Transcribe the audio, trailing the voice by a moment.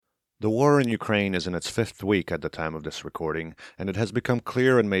The war in Ukraine is in its fifth week at the time of this recording, and it has become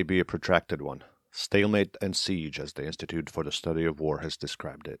clear and may be a protracted one. Stalemate and siege, as the Institute for the Study of War has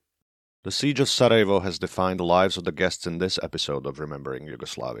described it. The siege of Sarajevo has defined the lives of the guests in this episode of Remembering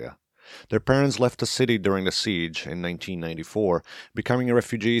Yugoslavia. Their parents left the city during the siege in 1994, becoming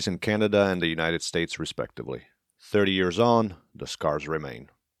refugees in Canada and the United States respectively. 30 years on, the scars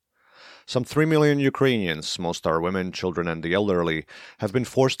remain. Some 3 million Ukrainians, most are women, children, and the elderly, have been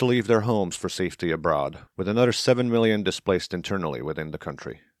forced to leave their homes for safety abroad, with another 7 million displaced internally within the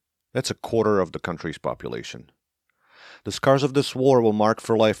country. That's a quarter of the country's population. The scars of this war will mark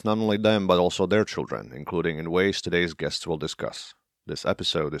for life not only them but also their children, including in ways today's guests will discuss. This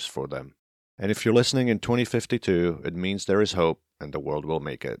episode is for them. And if you're listening in 2052, it means there is hope and the world will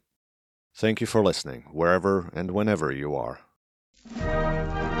make it. Thank you for listening, wherever and whenever you are.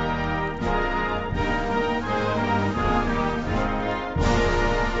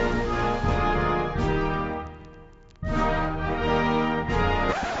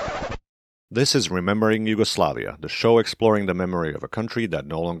 This is Remembering Yugoslavia, the show exploring the memory of a country that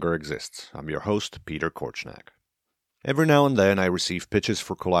no longer exists. I'm your host, Peter Korchnak. Every now and then I receive pitches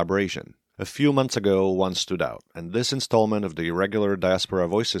for collaboration. A few months ago, one stood out, and this installment of the irregular Diaspora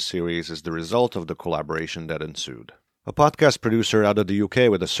Voices series is the result of the collaboration that ensued. A podcast producer out of the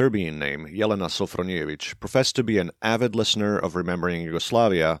UK with a Serbian name, Jelena Sofronijevic, professed to be an avid listener of Remembering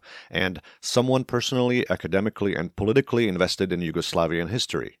Yugoslavia and someone personally, academically, and politically invested in Yugoslavian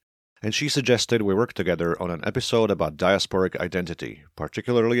history. And she suggested we work together on an episode about diasporic identity,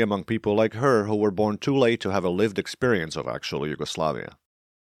 particularly among people like her who were born too late to have a lived experience of actual Yugoslavia.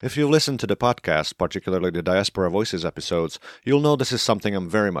 If you've listened to the podcast, particularly the Diaspora Voices episodes, you'll know this is something I'm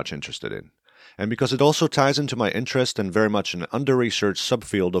very much interested in. And because it also ties into my interest and very much an under-researched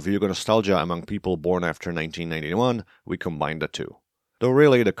subfield of Yugo-nostalgia among people born after 1991, we combined the two. Though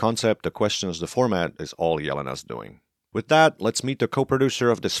really, the concept, the questions, the format is all Jelena's doing. With that, let's meet the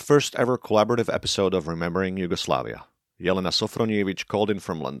co-producer of this first ever collaborative episode of Remembering Yugoslavia. Jelena Sofronijevic called in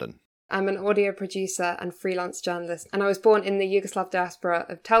from London. I'm an audio producer and freelance journalist, and I was born in the Yugoslav diaspora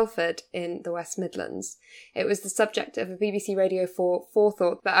of Telford in the West Midlands. It was the subject of a BBC Radio 4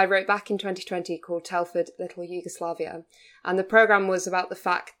 forethought that I wrote back in 2020 called Telford, Little Yugoslavia. And the programme was about the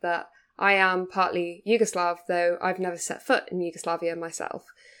fact that I am partly Yugoslav, though I've never set foot in Yugoslavia myself.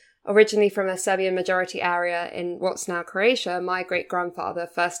 Originally from a Serbian majority area in what's now Croatia, my great-grandfather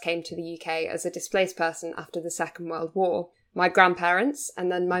first came to the UK as a displaced person after the Second World War. My grandparents,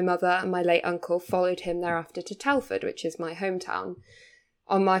 and then my mother and my late uncle, followed him thereafter to Telford, which is my hometown.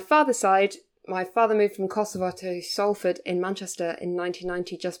 On my father's side, my father moved from Kosovo to Salford in Manchester in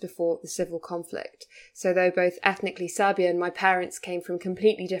 1990, just before the civil conflict. So though both ethnically Serbian, my parents came from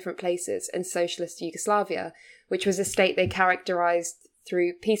completely different places in socialist Yugoslavia, which was a state they characterised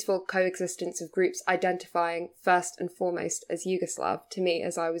through peaceful coexistence of groups identifying first and foremost as Yugoslav to me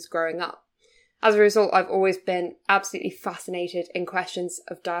as I was growing up. As a result, I've always been absolutely fascinated in questions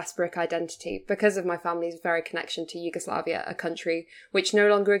of diasporic identity because of my family's very connection to Yugoslavia, a country which no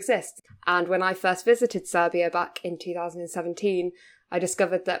longer exists. And when I first visited Serbia back in 2017, I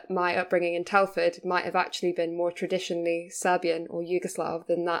discovered that my upbringing in Telford might have actually been more traditionally Serbian or Yugoslav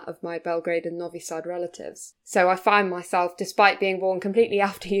than that of my Belgrade and Novi Sad relatives. So I find myself, despite being born completely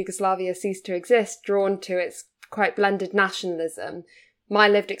after Yugoslavia ceased to exist, drawn to its quite blended nationalism. My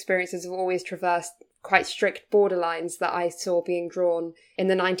lived experiences have always traversed quite strict borderlines that I saw being drawn in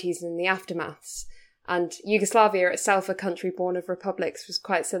the 90s and the aftermaths. And Yugoslavia itself, a country born of republics, was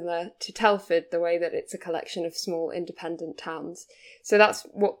quite similar to Telford, the way that it's a collection of small independent towns. So that's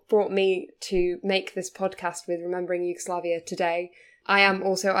what brought me to make this podcast with Remembering Yugoslavia today. I am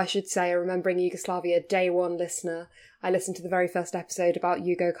also, I should say, a Remembering Yugoslavia Day One listener. I listened to the very first episode about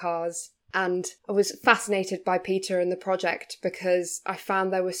Yugo cars. And I was fascinated by Peter and the project because I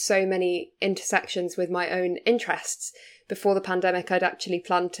found there were so many intersections with my own interests. Before the pandemic, I'd actually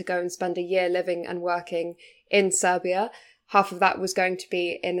planned to go and spend a year living and working in Serbia. Half of that was going to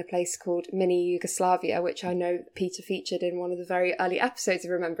be in a place called Mini Yugoslavia, which I know Peter featured in one of the very early episodes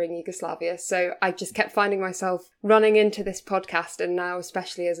of Remembering Yugoslavia. So I just kept finding myself running into this podcast, and now,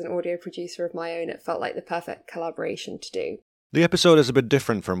 especially as an audio producer of my own, it felt like the perfect collaboration to do. The episode is a bit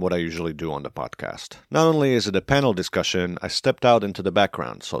different from what I usually do on the podcast. Not only is it a panel discussion, I stepped out into the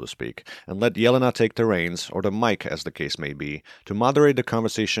background, so to speak, and let Jelena take the reins, or the mic as the case may be, to moderate the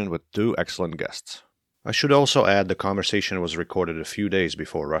conversation with two excellent guests. I should also add the conversation was recorded a few days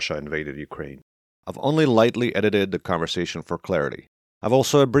before Russia invaded Ukraine. I've only lightly edited the conversation for clarity. I've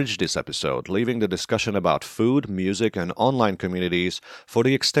also abridged this episode, leaving the discussion about food, music, and online communities for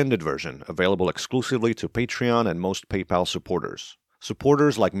the extended version, available exclusively to Patreon and most PayPal supporters.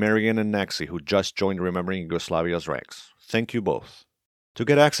 Supporters like Marianne and Naxi, who just joined Remembering Yugoslavia's ranks. Thank you both. To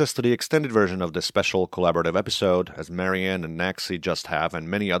get access to the extended version of this special collaborative episode, as Marianne and Naxi just have and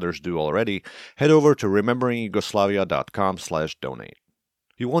many others do already, head over to rememberingyugoslavia.com/donate.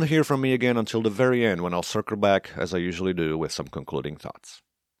 You won't hear from me again until the very end when I'll circle back, as I usually do, with some concluding thoughts.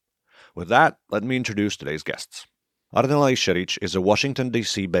 With that, let me introduce today's guests. Arnela Išerić is a Washington,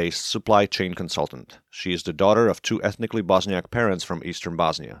 D.C. based supply chain consultant. She is the daughter of two ethnically Bosniak parents from eastern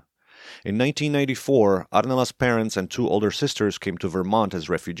Bosnia. In 1994, Arnela's parents and two older sisters came to Vermont as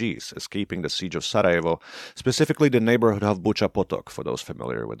refugees, escaping the siege of Sarajevo, specifically the neighborhood of Bucha Potok, for those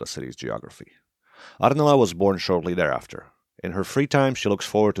familiar with the city's geography. Arnela was born shortly thereafter. In her free time, she looks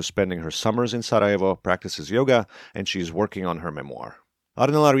forward to spending her summers in Sarajevo, practices yoga, and she is working on her memoir.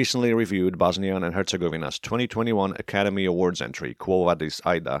 Arnela recently reviewed Bosnia and Herzegovina's 2021 Academy Awards entry, Quo Vadis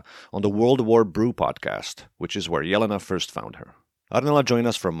Aida, on the World War Brew podcast, which is where Jelena first found her. Arnela joined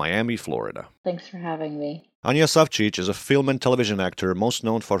us from Miami, Florida. Thanks for having me. Anja Savcic is a film and television actor most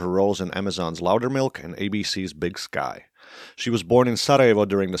known for her roles in Amazon's Loudermilk and ABC's Big Sky. She was born in Sarajevo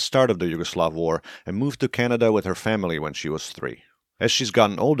during the start of the Yugoslav War and moved to Canada with her family when she was 3. As she's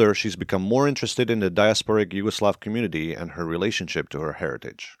gotten older, she's become more interested in the diasporic Yugoslav community and her relationship to her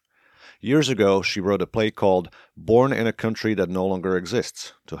heritage. Years ago, she wrote a play called Born in a Country That No Longer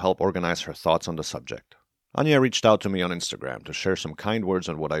Exists to help organize her thoughts on the subject. Anja reached out to me on Instagram to share some kind words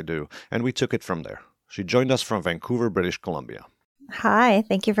on what I do, and we took it from there. She joined us from Vancouver, British Columbia. Hi,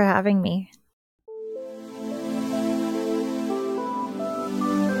 thank you for having me.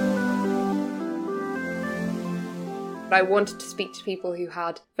 I wanted to speak to people who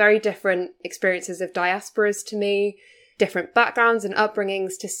had very different experiences of diasporas to me, different backgrounds and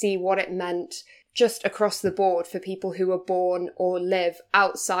upbringings, to see what it meant just across the board for people who were born or live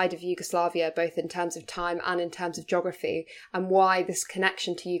outside of Yugoslavia, both in terms of time and in terms of geography, and why this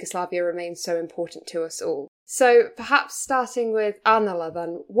connection to Yugoslavia remains so important to us all. So perhaps starting with Arnela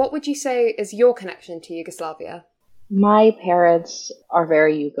then, what would you say is your connection to Yugoslavia? My parents are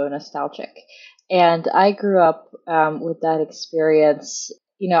very Yugo-nostalgic, and I grew up with that experience.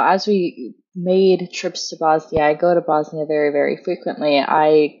 You know, as we made trips to Bosnia, I go to Bosnia very, very frequently.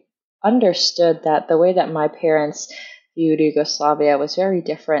 I understood that the way that my parents viewed Yugoslavia was very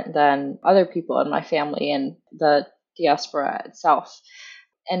different than other people in my family and the diaspora itself.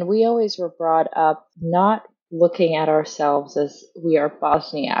 And we always were brought up not looking at ourselves as we are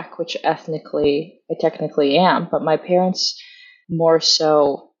Bosniak, which ethnically I technically am, but my parents more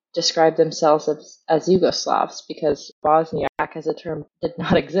so described themselves as Yugoslavs, because Bosniak as a term did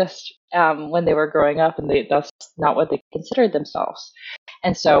not exist when they were growing up, and that's not what they considered themselves.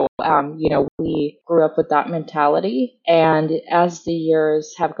 And so, we grew up with that mentality. And as the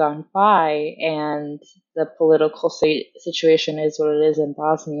years have gone by and the political situation is what it is in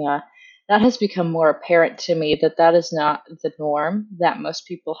Bosnia, that has become more apparent to me that is not the norm that most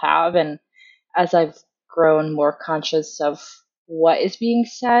people have. And as I've grown more conscious of what is being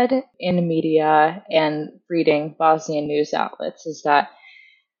said in the media and reading Bosnian news outlets, is that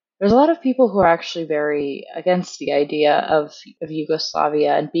there's a lot of people who are actually very against the idea of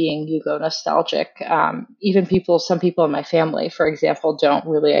Yugoslavia and being Yugo-nostalgic. Some people in my family, for example, don't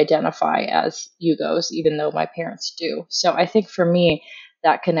really identify as Yugos, even though my parents do. So I think for me,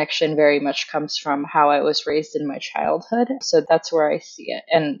 that connection very much comes from how I was raised in my childhood. So that's where I see it.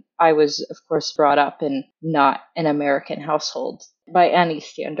 And I was, of course, brought up in not an American household by any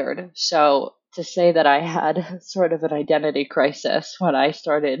standard. So to say that I had sort of an identity crisis when I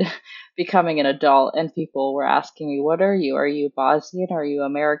started becoming an adult and people were asking me, what are you? Are you Bosnian? Are you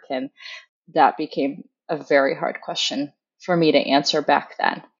American? That became a very hard question for me to answer back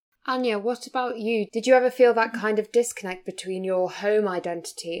then. Anja, what about you? Did you ever feel that kind of disconnect between your home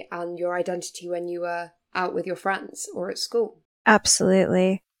identity and your identity when you were out with your friends or at school?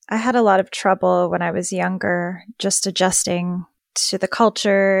 Absolutely. I had a lot of trouble when I was younger, just adjusting to the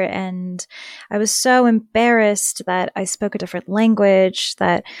culture, and I was so embarrassed that I spoke a different language,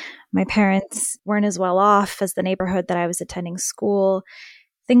 that my parents weren't as well off as the neighborhood that I was attending school.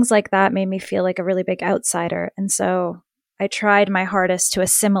 Things like that made me feel like a really big outsider. And so I tried my hardest to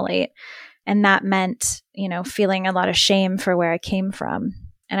assimilate, and that meant, feeling a lot of shame for where I came from.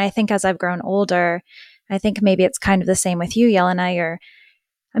 And I think as I've grown older, I think maybe it's kind of the same with you, Jelena.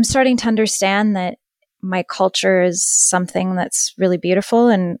 I'm starting to understand that my culture is something that's really beautiful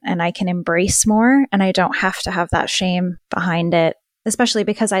and I can embrace more, and I don't have to have that shame behind it, especially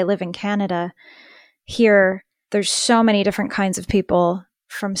because I live in Canada. Here, there's so many different kinds of people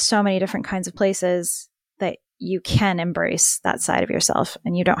from so many different kinds of places that you can embrace that side of yourself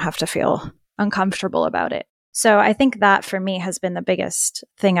and you don't have to feel uncomfortable about it. So I think that for me has been the biggest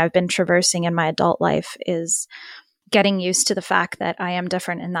thing I've been traversing in my adult life, is getting used to the fact that I am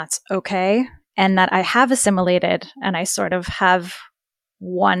different and that's okay. And that I have assimilated and I sort of have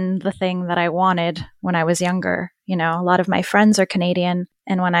won the thing that I wanted when I was younger. You know, a lot of my friends are Canadian,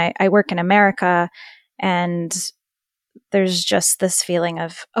 and when I work in America, and there's just this feeling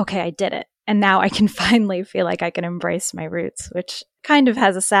of, okay, I did it. And now I can finally feel like I can embrace my roots, which kind of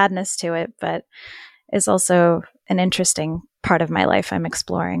has a sadness to it, but is also an interesting part of my life I'm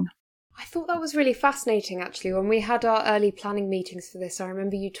exploring. I thought that was really fascinating, actually. When we had our early planning meetings for this, I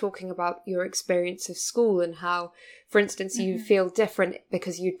remember you talking about your experience of school and how, for instance, you feel different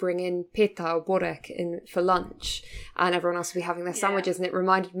because you'd bring in pita or borek in for lunch and everyone else would be having their sandwiches. And it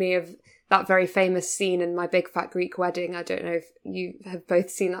reminded me of that very famous scene in My Big Fat Greek Wedding. I don't know if you have both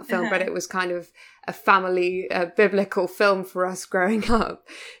seen that film, but it was kind of a family biblical film for us growing up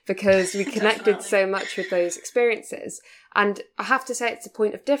because we connected so much with those experiences. And I have to say it's a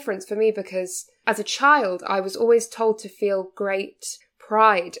point of difference for me because as a child, I was always told to feel great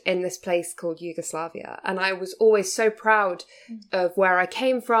pride in this place called Yugoslavia. And I was always so proud of where I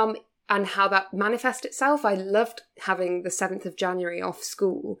came from and how that manifests itself. I loved having the 7th of January off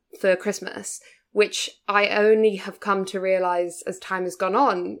school for Christmas, which I only have come to realise as time has gone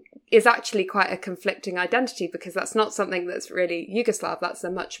on is actually quite a conflicting identity because that's not something that's really Yugoslav. That's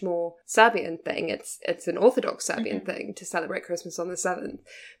a much more Serbian thing. It's an Orthodox Serbian thing to celebrate Christmas on the 7th.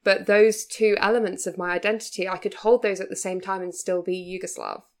 But those two elements of my identity, I could hold those at the same time and still be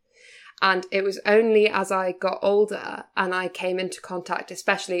Yugoslav. And it was only as I got older and I came into contact,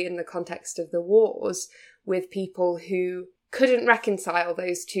 especially in the context of the wars, with people who couldn't reconcile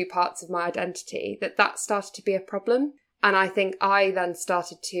those two parts of my identity, that started to be a problem. And I think I then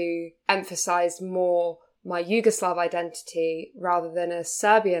started to emphasize more my Yugoslav identity rather than a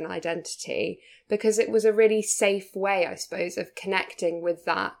Serbian identity, because it was a really safe way, I suppose, of connecting with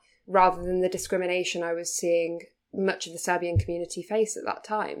that rather than the discrimination I was seeing much of the Serbian community face at that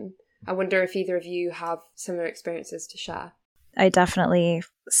time. I wonder if either of you have similar experiences to share. I definitely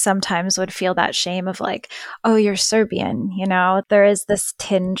sometimes would feel that shame of like, oh, you're Serbian, you know? There is this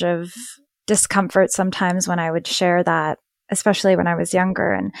tinge of discomfort sometimes when I would share that, especially when I was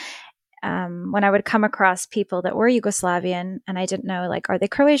younger. And when I would come across people that were Yugoslavian and I didn't know, like, are they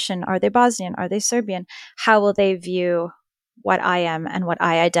Croatian? Are they Bosnian? Are they Serbian? How will they view what I am and what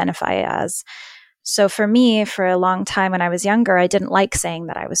I identify as? So for me, for a long time when I was younger, I didn't like saying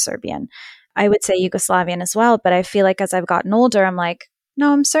that I was Serbian. I would say Yugoslavian as well, but I feel like as I've gotten older, I'm like,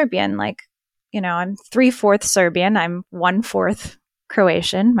 no, I'm Serbian. Like, you know, I'm 3/4 Serbian. I'm 1/4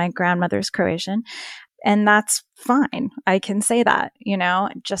 Croatian. My grandmother's Croatian. And that's fine. I can say that, you know,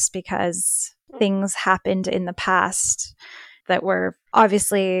 just because things happened in the past that were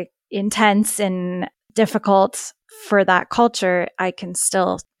obviously intense and difficult for that culture, I can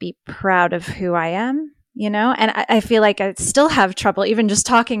still be proud of who I am, you know? And I feel like I still have trouble even just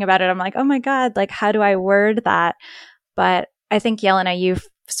talking about it. I'm like, oh my God, like, how do I word that? But I think Jelena, you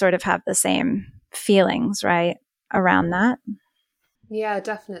sort of have the same feelings, right, around that? Yeah,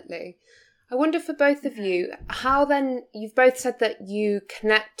 definitely. I wonder for both of you, how then, you've both said that you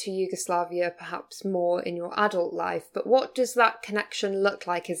connect to Yugoslavia perhaps more in your adult life, but what does that connection look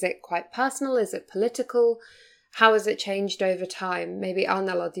like? Is it quite personal? Is it political? How has it changed over time? Maybe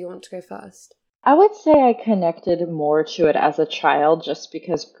Arnella, do you want to go first? I would say I connected more to it as a child just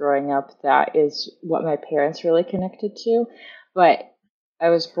because growing up, that is what my parents really connected to. But I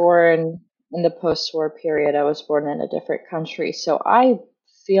was born in the post-war period. I was born in a different country. So I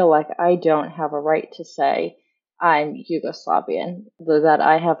feel like I don't have a right to say I'm Yugoslavian, that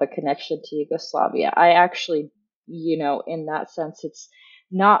I have a connection to Yugoslavia. I actually, you know, in that sense, it's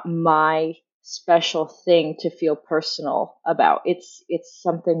not my special thing to feel personal about. It's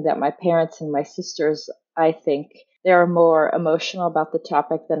something that my parents and my sisters, I think, they're more emotional about the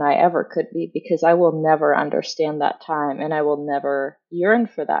topic than I ever could be, because I will never understand that time and I will never yearn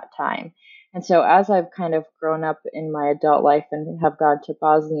for that time. And so as I've kind of grown up in my adult life and have gone to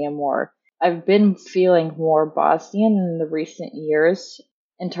Bosnia more, I've been feeling more Bosnian in the recent years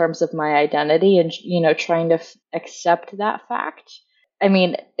in terms of my identity and, you know, trying to accept that fact. I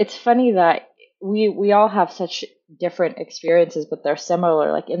mean, it's funny that we all have such different experiences, but they're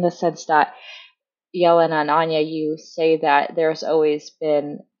similar, like in the sense that Jelena and Anya, you say that there's always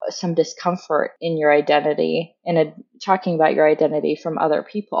been some discomfort in your identity and talking about your identity from other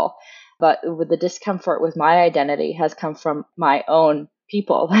people. But with the discomfort with my identity has come from my own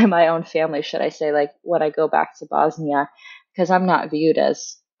people, my own family, should I say, like when I go back to Bosnia, because I'm not viewed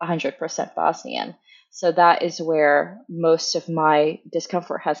as 100% Bosnian. So that is where most of my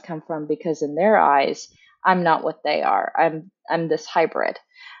discomfort has come from, because in their eyes, I'm not what they are. I'm this hybrid.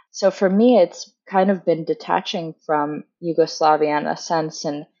 So for me, it's kind of been detaching from Yugoslavia in a sense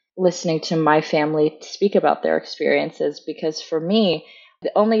and listening to my family speak about their experiences, because for me,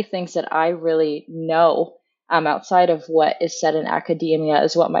 the only things that I really know outside of what is said in academia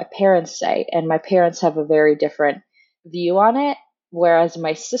is what my parents say. And my parents have a very different view on it, whereas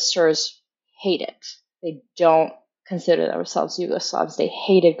my sisters hate it. They don't consider themselves Yugoslavs. They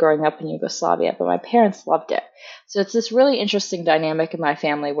hated growing up in Yugoslavia, but my parents loved it. So it's this really interesting dynamic in my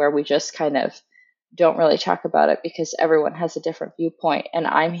family where we just kind of don't really talk about it because everyone has a different viewpoint. And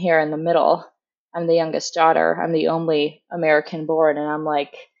I'm here in the middle. I'm the youngest daughter. I'm the only American born. And I'm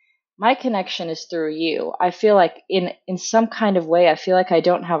like, my connection is through you. I feel like in some kind of way, I feel like I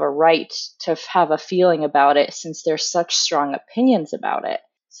don't have a right to have a feeling about it since there's such strong opinions about it.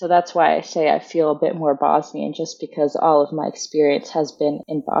 So that's why I say I feel a bit more Bosnian, just because all of my experience has been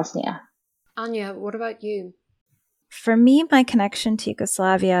in Bosnia. Anya, what about you? For me, my connection to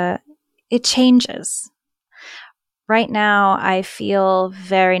Yugoslavia, it changes. Right now, I feel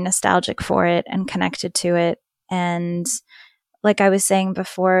very nostalgic for it and connected to it. And like I was saying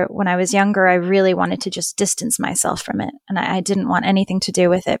before, when I was younger, I really wanted to just distance myself from it. And I didn't want anything to do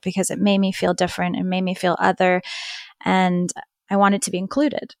with it because it made me feel different. It made me feel other. And I wanted to be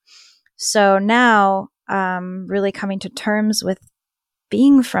included. So now, really coming to terms with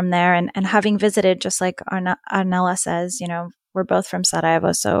being from there and having visited, just like Arnella says, we're both from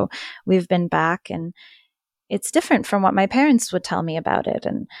Sarajevo, so we've been back, and it's different from what my parents would tell me about it.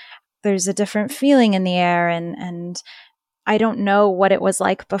 And there's a different feeling in the air, and I don't know what it was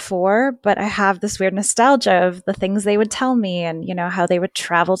like before, but I have this weird nostalgia of the things they would tell me and, how they would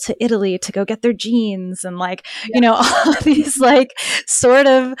travel to Italy to go get their jeans and all these sort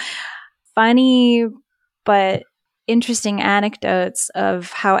of funny but interesting anecdotes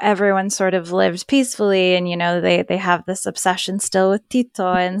of how everyone sort of lived peacefully. And, they have this obsession still with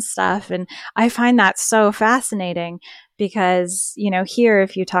Tito and stuff. And I find that so fascinating because, here,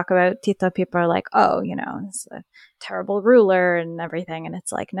 if you talk about Tito, people are like, oh, it's a terrible ruler and everything. And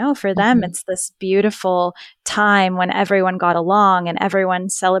it's like, no, for them, it's this beautiful time when everyone got along and everyone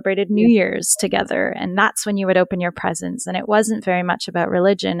celebrated New Year's together. And that's when you would open your presents. And it wasn't very much about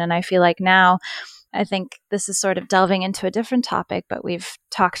religion. And I feel like now, I think this is sort of delving into a different topic, but we've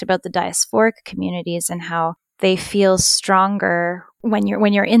talked about the diasporic communities and how they feel stronger when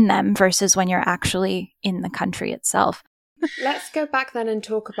you're in them versus when you're actually in the country itself. Let's go back then and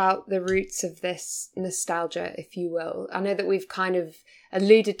talk about the roots of this nostalgia, if you will. I know that we've kind of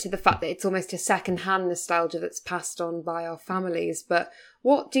alluded to the fact that it's almost a second-hand nostalgia that's passed on by our families, but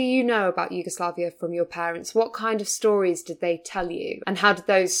what do you know about Yugoslavia from your parents? What kind of stories did they tell you? And how did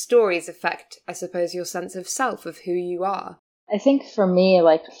those stories affect, I suppose, your sense of self, of who you are? I think for me,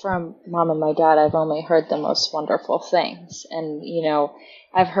 from mom and my dad, I've only heard the most wonderful things. And,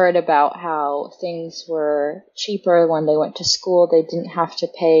 I've heard about how things were cheaper when they went to school. They didn't have to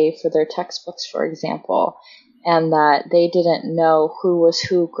pay for their textbooks, for example, and that they didn't know who was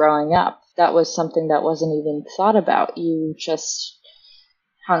who growing up. That was something that wasn't even thought about. You just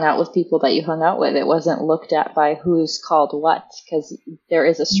hung out with people that you hung out with. It wasn't looked at by who's called what, because there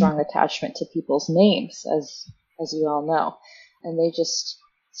is a strong attachment to people's names, as you all know. And they just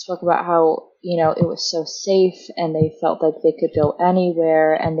spoke about how, it was so safe and they felt like they could go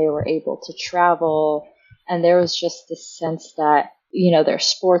anywhere and they were able to travel. And there was just this sense that, their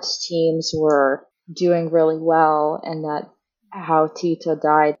sports teams were doing really well, and that how Tito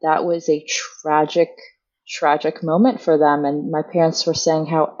died, that was a tragic moment for them. And my parents were saying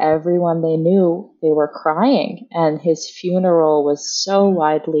how everyone they knew, they were crying, and his funeral was so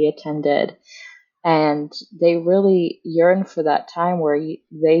widely attended. And they really yearned for that time where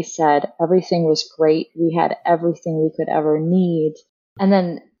they said everything was great. We had everything we could ever need. And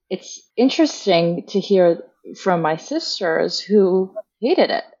then it's interesting to hear from my sisters who hated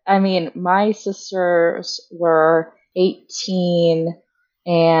it. I mean, my sisters were 18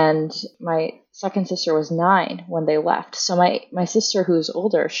 and my second sister was 9 when they left. So my sister, who's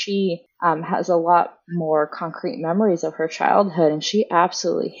older, she has a lot more concrete memories of her childhood, and she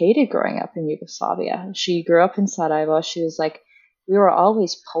absolutely hated growing up in Yugoslavia. She grew up in Sarajevo. She was like, we were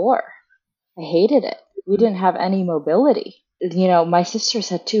always poor. I hated it. We didn't have any mobility. My sisters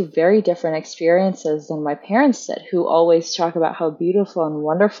had 2 very different experiences than my parents did, who always talk about how beautiful and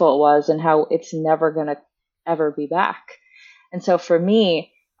wonderful it was and how it's never going to ever be back. And so for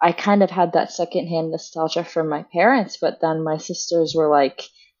me, I kind of had that secondhand nostalgia from my parents, but then my sisters were like,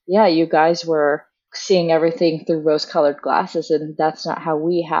 yeah, you guys were seeing everything through rose-colored glasses, and that's not how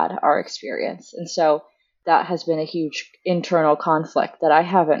we had our experience. And so that has been a huge internal conflict that I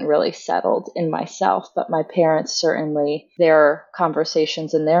haven't really settled in myself. But my parents certainly, their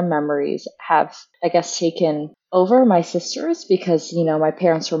conversations and their memories have, I guess, taken over my sisters because, my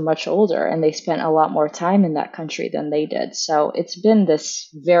parents were much older and they spent a lot more time in that country than they did. So it's been this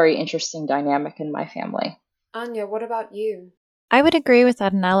very interesting dynamic in my family. Anya, what about you? I would agree with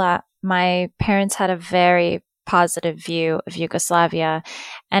Arnella. My parents had a very positive view of Yugoslavia.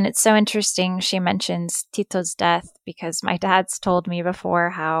 And it's so interesting she mentions Tito's death because my dad's told me before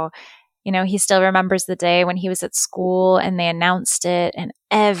how, he still remembers the day when he was at school and they announced it and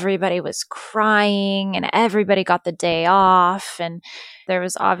everybody was crying and everybody got the day off. And there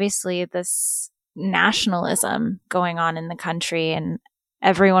was obviously this nationalism going on in the country and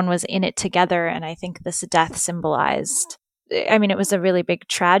everyone was in it together. And I think this death symbolized, it was a really big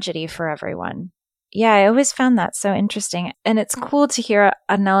tragedy for everyone. Yeah, I always found that so interesting. And it's cool to hear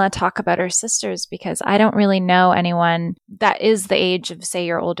Arnella talk about her sisters because I don't really know anyone that is the age of, say,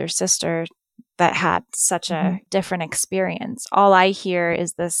 your older sister that had such a different experience. All I hear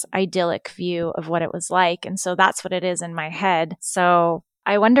is this idyllic view of what it was like. And so that's what it is in my head. So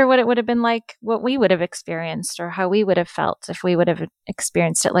I wonder what it would have been like, what we would have experienced or how we would have felt if we would have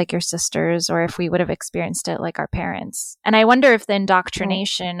experienced it like your sisters or if we would have experienced it like our parents. And I wonder if the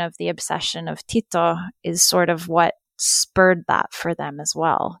indoctrination of the obsession of Tito is sort of what spurred that for them as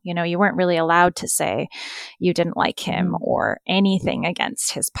well. You weren't really allowed to say you didn't like him or anything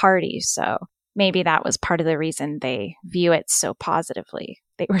against his party. So maybe that was part of the reason they view it so positively.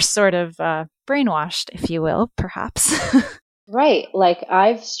 They were sort of brainwashed, if you will, perhaps. Right. Like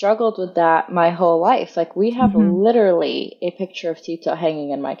I've struggled with that my whole life. Like we have literally a picture of Tito hanging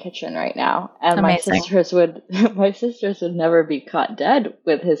in my kitchen right now. And Amazing. my sisters would never be caught dead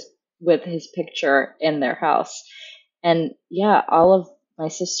with his picture in their house. And yeah, all of my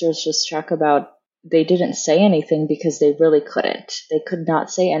sisters just talk about they didn't say anything because they really couldn't. They could not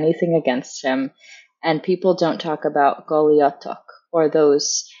say anything against him. And people don't talk about Goliotok or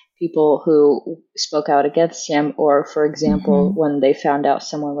those people who spoke out against him, or for example, when they found out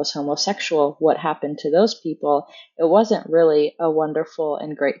someone was homosexual, what happened to those people? It wasn't really a wonderful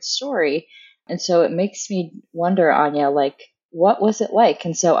and great story. And so it makes me wonder, Anya, like, what was it like?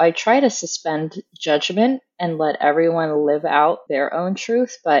 And so I try to suspend judgment and let everyone live out their own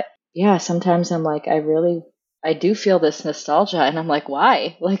truth. But yeah, sometimes I'm like, I do feel this nostalgia and I'm like,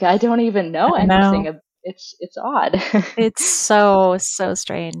 why? Like, I don't even know anything. It's odd. It's so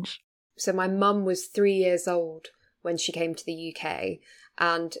strange. So my mum was 3 years old when she came to the UK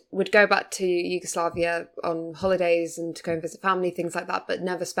and would go back to Yugoslavia on holidays and to go and visit family, things like that, but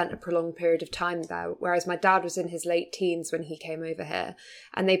never spent a prolonged period of time there. Whereas my dad was in his late teens when he came over here.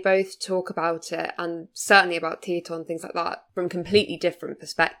 And they both talk about it, and certainly about Tito and things like that, from completely different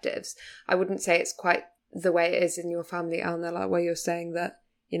perspectives. I wouldn't say it's quite the way it is in your family, Arnella, where you're saying that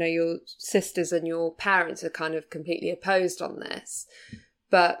your sisters and your parents are kind of completely opposed on this.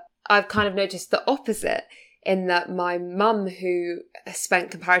 But I've kind of noticed the opposite in that my mum, who spent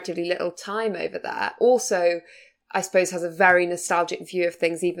comparatively little time over there, also, I suppose, has a very nostalgic view of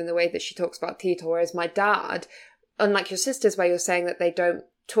things, even the way that she talks about Tito. Whereas my dad, unlike your sisters, where you're saying that they don't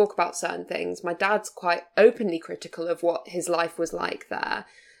talk about certain things, my dad's quite openly critical of what his life was like there.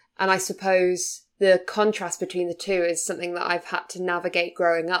 And I suppose the contrast between the two is something that I've had to navigate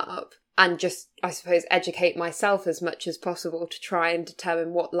growing up and just, I suppose, educate myself as much as possible to try and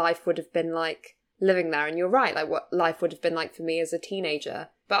determine what life would have been like living there. And you're right, like what life would have been like for me as a teenager.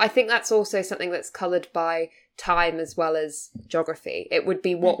 But I think that's also something that's coloured by time as well as geography. It would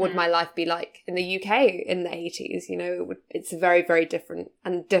be, what would my life be like in the UK in the 80s? It's a very, very different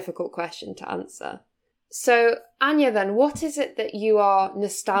and difficult question to answer. So, Anya, then, what is it that you are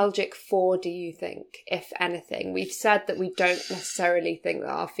nostalgic for, do you think, if anything? We've said that we don't necessarily think that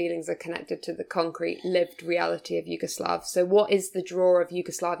our feelings are connected to the concrete, lived reality of Yugoslav. So what is the draw of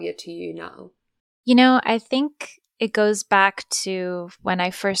Yugoslavia to you now? I think it goes back to when I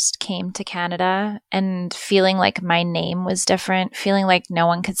first came to Canada and feeling like my name was different, feeling like no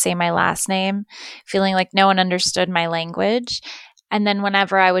one could say my last name, feeling like no one understood my language. And then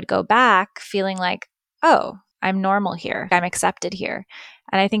whenever I would go back, feeling like, oh, I'm normal here. I'm accepted here.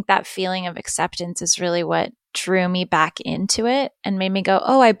 And I think that feeling of acceptance is really what drew me back into it and made me go,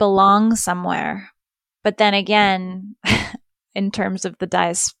 oh, I belong somewhere. But then again, in terms of the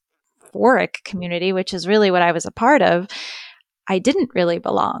diasporic community, which is really what I was a part of, I didn't really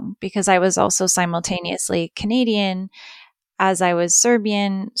belong because I was also simultaneously Canadian as I was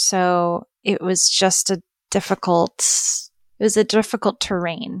Serbian. So it was just a difficult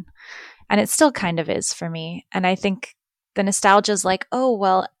terrain. And it still kind of is for me. And I think the nostalgia is like, oh,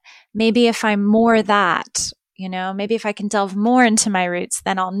 well, maybe if I'm more that, maybe if I can delve more into my roots,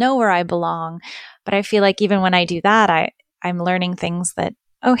 then I'll know where I belong. But I feel like even when I do that, I'm learning things that,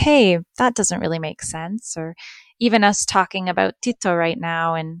 oh, hey, that doesn't really make sense. Or even us talking about Tito right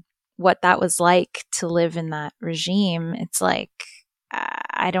now and what that was like to live in that regime. It's like,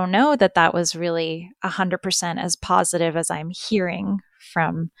 I don't know that was really 100% as positive as I'm hearing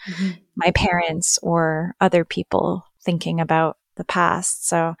from my parents or other people thinking about the past.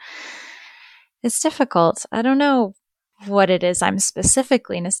 So it's difficult. I don't know what it is I'm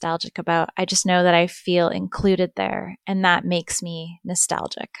specifically nostalgic about. I just know that I feel included there, and that makes me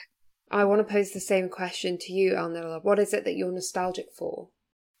nostalgic. I want to pose the same question to you, Alnilla. What is it that you're nostalgic for?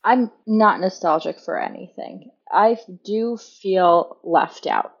 I'm not nostalgic for anything. I do feel left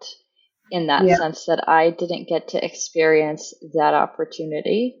out in that sense that I didn't get to experience that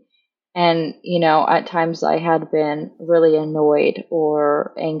opportunity. And, at times I had been really annoyed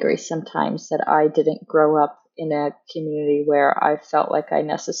or angry sometimes that I didn't grow up in a community where I felt like I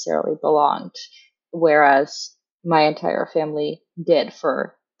necessarily belonged, whereas my entire family did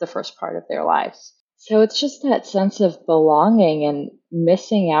for the first part of their lives. So it's just that sense of belonging and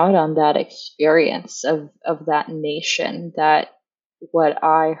missing out on that experience of that nation, that what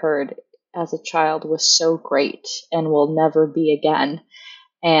I heard as a child was so great and will never be again.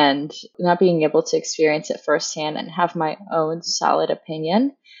 And not being able to experience it firsthand and have my own solid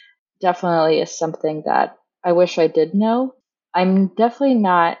opinion definitely is something that I wish I did know. I'm definitely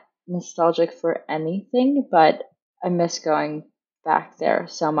not nostalgic for anything, but I miss going back there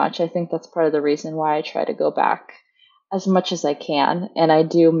so much. I think that's part of the reason why I try to go back as much as I can. And I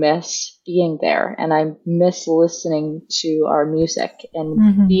do miss being there, and I miss listening to our music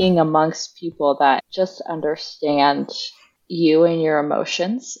and being amongst people that just understand you and your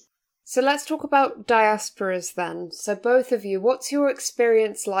emotions. So let's talk about diasporas then. So both of you, what's your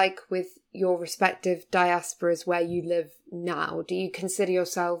experience like with your respective diasporas where you live now? Do you consider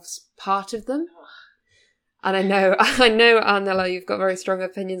yourselves part of them? And I know, Alnilla, you've got very strong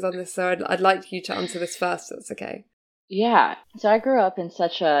opinions on this, so I'd like you to answer this first, if that's okay. Yeah. So I grew up in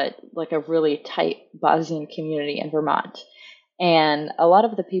such a really tight Bosnian community in Vermont. And a lot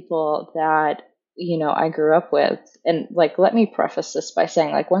of the people that I grew up with, and let me preface this by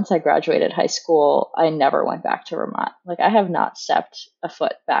saying, once I graduated high school, I never went back to Vermont. I have not stepped a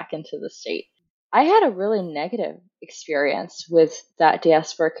foot back into the state. I had a really negative experience with that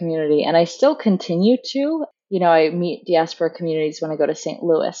diaspora community, and I still continue to. I meet diaspora communities when I go to St.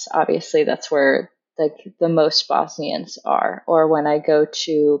 Louis. Obviously, that's where the most Bosnians are. Or when I go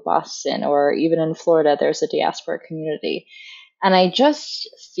to Boston, or even in Florida, there's a diaspora community. And I just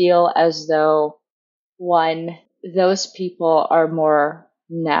feel as though, one, those people are more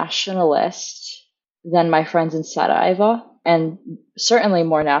nationalist than my friends in Sarajevo, and certainly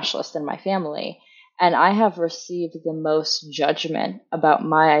more nationalist than my family. And I have received the most judgment about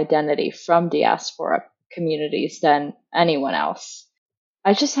my identity from diaspora communities than anyone else.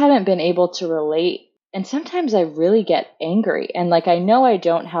 I just haven't been able to relate. And sometimes I really get angry, and I know I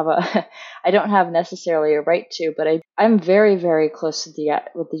don't have necessarily a right to, but I'm very, very close with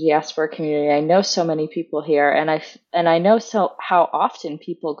the diaspora community. I know so many people here, and I know how often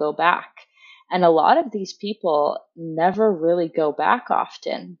people go back, and a lot of these people never really go back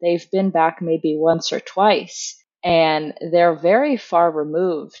often. They've been back maybe once or twice, and they're very far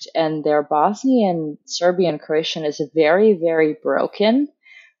removed, and their Bosnian, Serbian, Croatian is very, very broken.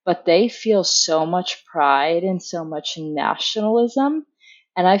 But they feel so much pride and so much nationalism.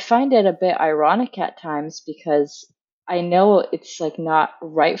 And I find it a bit ironic at times, because I know it's not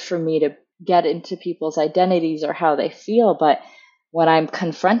right for me to get into people's identities or how they feel. But when I'm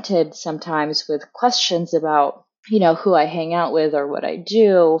confronted sometimes with questions about, who I hang out with or what I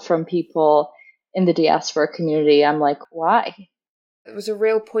do from people in the diaspora community, I'm like, why? It was a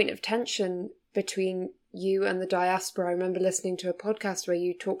real point of tension between you and the diaspora. I remember listening to a podcast where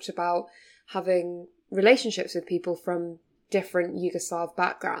you talked about having relationships with people from different Yugoslav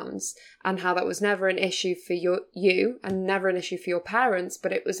backgrounds, and how that was never an issue for you and never an issue for your parents,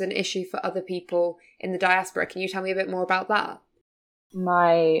 but it was an issue for other people in the diaspora. Can you tell me a bit more about that?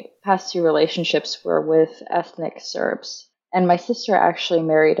 My past two relationships were with ethnic Serbs. And my sister actually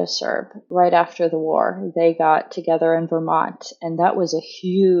married a Serb right after the war. They got together in Vermont, and that was a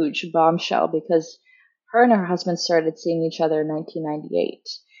huge bombshell, because her and her husband started seeing each other in 1998.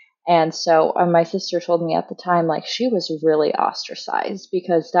 And so my sister told me at the time, she was really ostracized,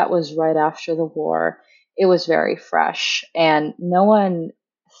 because that was right after the war. It was very fresh, and no one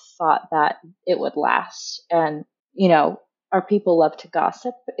thought that it would last. And, our people love to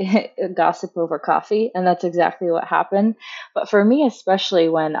gossip, gossip over coffee, and that's exactly what happened. But for me, especially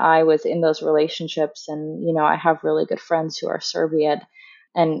when I was in those relationships, and I have really good friends who are Serbian,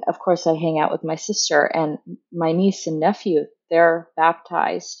 and of course I hang out with my sister and my niece and nephew. They're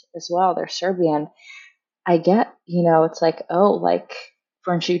baptized as well. They're Serbian. I get, it's like, oh, like,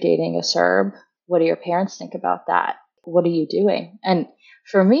 weren't you dating a Serb? What do your parents think about that? What are you doing? And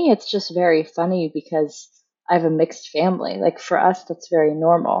for me, it's just very funny because I have a mixed family. Like, for us, that's very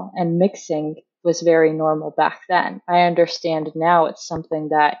normal. And mixing was very normal back then. I understand now it's something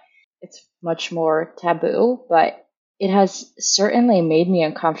that it's much more taboo, but it has certainly made me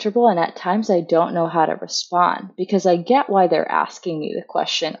uncomfortable. And at times I don't know how to respond because I get why they're asking me the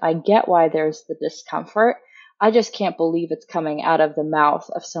question. I get why there's the discomfort. I just can't believe it's coming out of the mouth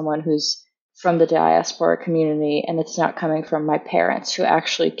of someone who's from the diaspora community, and it's not coming from my parents who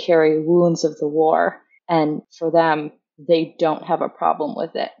actually carry wounds of the war. And for them, they don't have a problem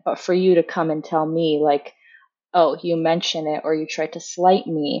with it. But for you to come and tell me, like, oh, you mention it or you try to slight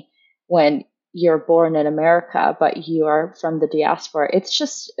me when you're born in America, but you are from the diaspora, it's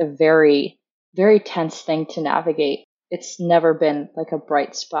just a very, very tense thing to navigate. It's never been like a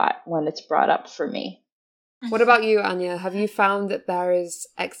bright spot when it's brought up for me. What about you, Anya? Have you found that there is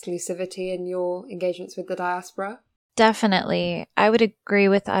exclusivity in your engagements with the diaspora? Definitely. I would agree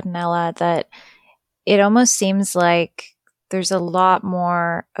with Adnella that it almost seems like there's a lot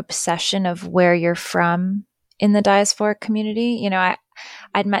more obsession of where you're from in the diaspora community.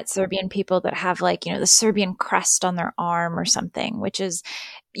 I'd met Serbian people that have the Serbian crest on their arm or something, which is,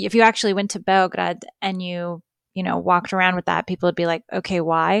 if you actually went to Beograd and you walked around with that, people would be like, okay,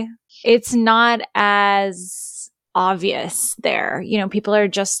 why? It's not as obvious there. People are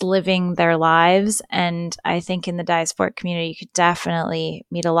just living their lives. And I think in the diaspora community, you could definitely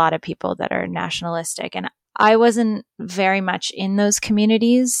meet a lot of people that are nationalistic. And I wasn't very much in those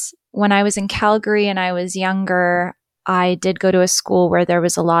communities. When I was in Calgary and I was younger, I did go to a school where there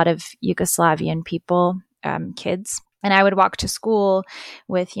was a lot of Yugoslavian people, kids. And I would walk to school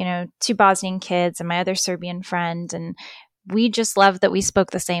with, 2 Bosnian kids and my other Serbian friend. And we just loved that we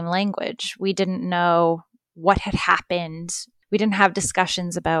spoke the same language. We didn't know what had happened. We didn't have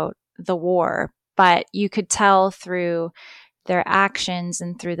discussions about the war, but you could tell through their actions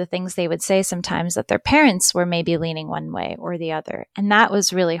and through the things they would say sometimes that their parents were maybe leaning one way or the other. And that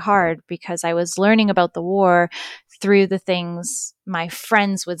was really hard because I was learning about the war through the things my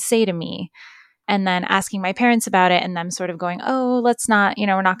friends would say to me, and then asking my parents about it and them sort of going, oh, let's not,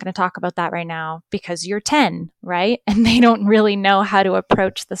 we're not going to talk about that right now because you're 10, right? And they don't really know how to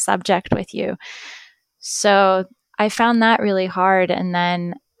approach the subject with you. So I found that really hard. And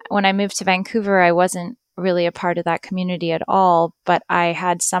then when I moved to Vancouver, I wasn't really a part of that community at all, but I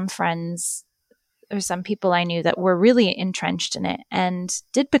had some friends or some people I knew that were really entrenched in it and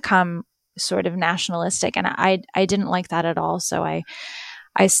did become sort of nationalistic. And I didn't like that at all. So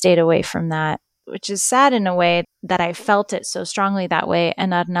I stayed away from that, which is sad in a way that I felt it so strongly that way.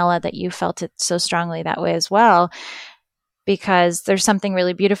 And Adnella, that you felt it so strongly that way as well, because there's something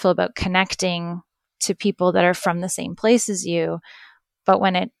really beautiful about connecting to people that are from the same place as you. But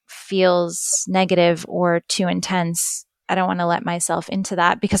when it feels negative or too intense, I don't want to let myself into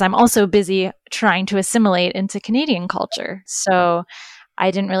that because I'm also busy trying to assimilate into Canadian culture. So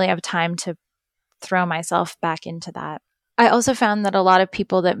I didn't really have time to throw myself back into that. I also found that a lot of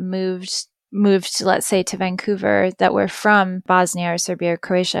people that moved, let's say, to Vancouver that were from Bosnia or Serbia or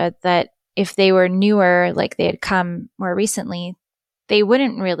Croatia, that if they were newer, like they had come more recently, they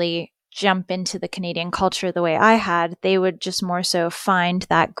wouldn't really jump into the Canadian culture the way I had. They would just more so find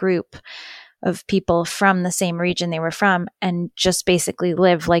that group of people from the same region they were from and just basically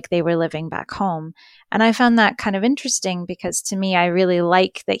live like they were living back home. And I found that kind of interesting because to me, I really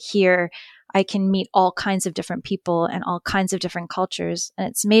like that here I can meet all kinds of different people and all kinds of different cultures. And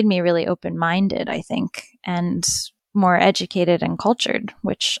it's made me really open-minded, I think, and more educated and cultured,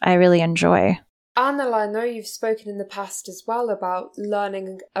 which I really enjoy. Adnella, I know you've spoken in the past as well about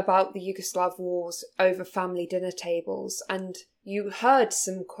learning about the Yugoslav wars over family dinner tables, and you heard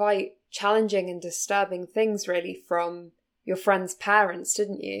some quite challenging and disturbing things really from your friends' parents,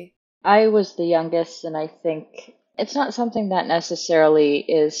 didn't you? I was the youngest, and I think it's not something that necessarily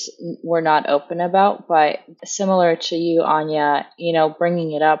we're not open about, but similar to you, Anya,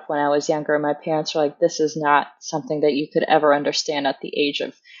 bringing it up when I was younger, my parents were like, this is not something that you could ever understand at the age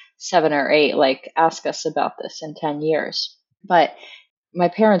of 7 or 8, like ask us about this in 10 years. But my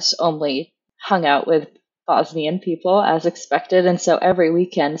parents only hung out with Bosnian people, as expected. And so every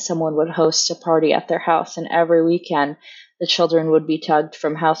weekend, someone would host a party at their house. And every weekend, the children would be tugged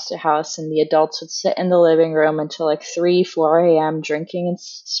from house to house, and the adults would sit in the living room until like 3, 4 a.m., drinking and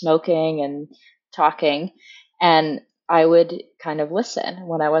smoking and talking. And I would kind of listen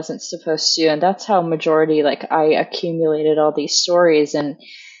when I wasn't supposed to. And that's how majority, like, I accumulated all these stories and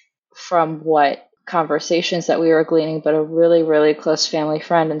from what conversations that we were gleaning, but a really, really close family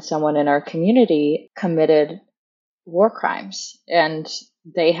friend and someone in our community committed war crimes. And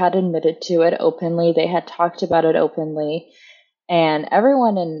they had admitted to it openly. They had talked about it openly. And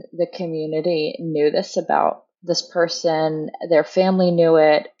everyone in the community knew this about this person. Their family knew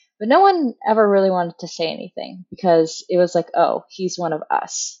it. But no one ever really wanted to say anything because it was like, oh, he's one of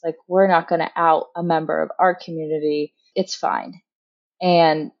us. Like, we're not going to out a member of our community. It's fine.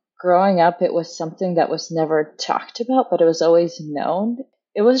 And growing up, it was something that was never talked about, but it was always known.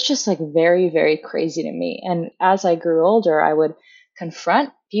 It was just like very, very crazy to me. And as I grew older, I would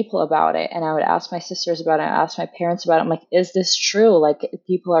confront people about it, and I would ask my sisters about it, I ask my parents about it. I'm like, is this true? Like,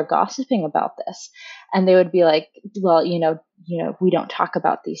 people are gossiping about this. And they would be like, well, we don't talk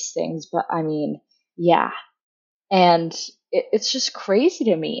about these things, but I mean, yeah. And it's just crazy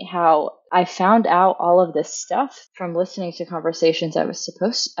to me how I found out all of this stuff from listening to conversations I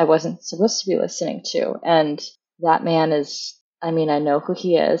wasn't supposed to be listening to. And that man is, I mean, I know who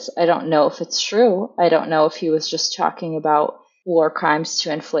he is. I don't know if it's true. I don't know if he was just talking about war crimes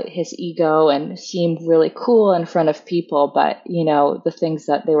to inflate his ego and seem really cool in front of people. But, the things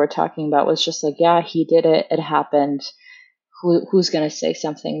that they were talking about was just like, yeah, he did it. It happened. Who's going to say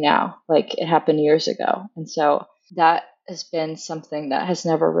something now? Like, it happened years ago. And so that has been something that has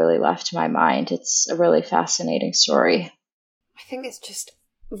never really left my mind. It's a really fascinating story. I think it's just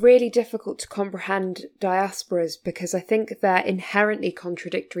really difficult to comprehend diasporas because I think they're inherently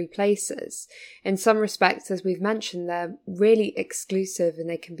contradictory places. In some respects, as we've mentioned, they're really exclusive and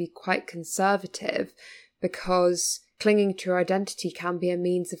they can be quite conservative because clinging to your identity can be a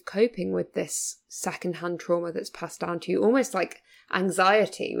means of coping with this secondhand trauma that's passed down to you, almost like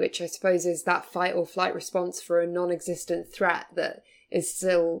anxiety, which I suppose is that fight or flight response for a non-existent threat that is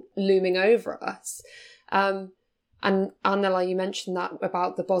still looming over us. And Anela, you mentioned that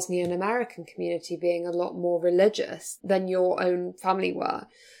about the Bosnian American community being a lot more religious than your own family were.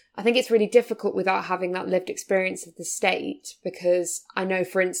 I think it's really difficult without having that lived experience of the state, because I know,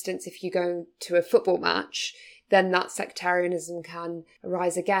 for instance, if you go to a football match, then that sectarianism can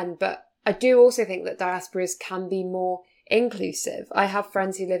arise again. But I do also think that diasporas can be more inclusive. I have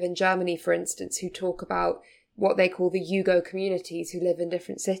friends who live in Germany, for instance, who talk about what they call the Yugo communities who live in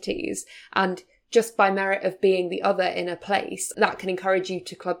different cities. And just by merit of being the other in a place, that can encourage you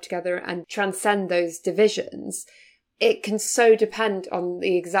to club together and transcend those divisions. It can so depend on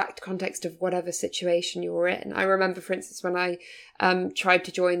the exact context of whatever situation you're in. I remember, for instance, when I tried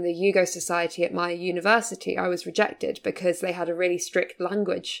to join the Yugo Society at my university, I was rejected because they had a really strict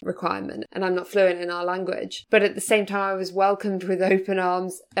language requirement and I'm not fluent in our language. But at the same time, I was welcomed with open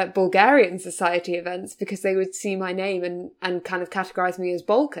arms at Bulgarian society events because they would see my name and kind of categorize me as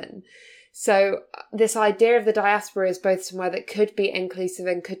Balkan. So this idea of the diaspora as both somewhere that could be inclusive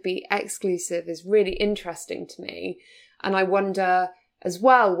and could be exclusive is really interesting to me. And I wonder as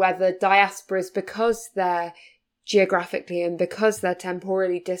well whether diasporas, because they're geographically and because they're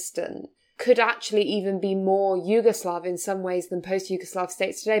temporally distant, could actually even be more Yugoslav in some ways than post-Yugoslav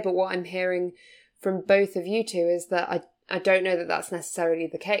states today. But what I'm hearing from both of you two is that I don't know that that's necessarily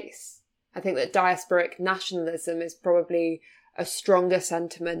the case. I think that diasporic nationalism is probably a stronger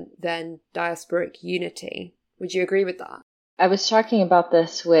sentiment than diasporic unity. Would you agree with that? I was talking about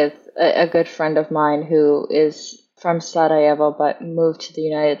this with a good friend of mine who is from Sarajevo but moved to the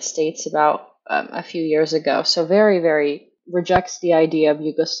United States about a few years ago. So very, very rejects the idea of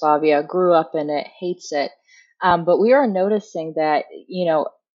Yugoslavia, grew up in it, hates it. But we are noticing that,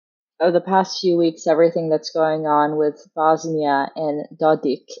 over the past few weeks, everything that's going on with Bosnia and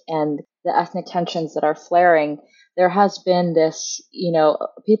Dodik and the ethnic tensions that are flaring, there has been this,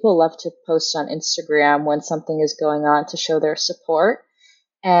 people love to post on Instagram when something is going on to show their support.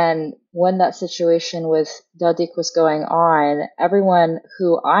 And when that situation with Dodik was going on, everyone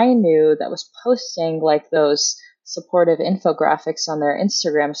who I knew that was posting like those supportive infographics on their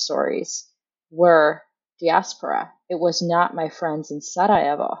Instagram stories were diaspora. It was not my friends in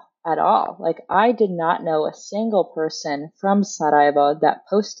Sarajevo at all. Like, I did not know a single person from Sarajevo that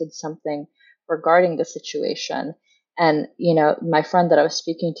posted something regarding the situation. And, my friend that I was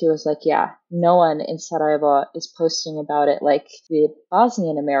speaking to was like, yeah, no one in Sarajevo is posting about it like the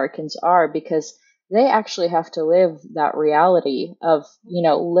Bosnian Americans are, because they actually have to live that reality of,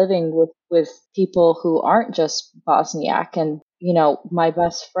 living with people who aren't just Bosniak. And, my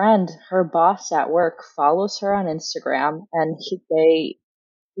best friend, her boss at work follows her on Instagram, and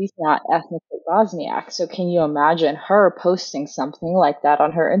he's not ethnically Bosniak. So can you imagine her posting something like that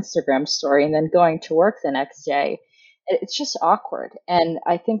on her Instagram story and then going to work the next day? It's just awkward. And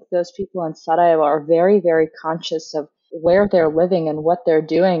I think those people in Sarajevo are very, very conscious of where they're living and what they're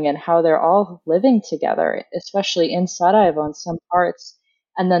doing and how they're all living together, especially in Sarajevo in some parts.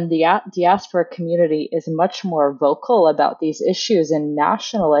 And then the diaspora community is much more vocal about these issues and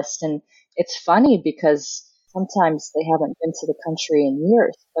nationalist. And it's funny because sometimes they haven't been to the country in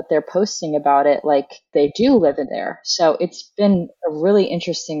years, but they're posting about it like they do live in there. So it's been a really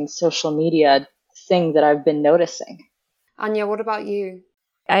interesting social media thing that I've been noticing. Anya, what about you?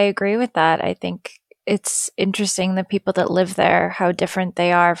 I agree with that. I think it's interesting the people that live there, how different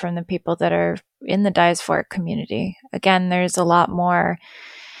they are from the people that are in the diasporic community. Again, there's a lot more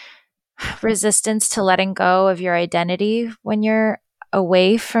resistance to letting go of your identity when you're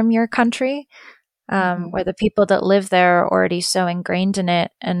away from your country. Where the people that live there are already so ingrained in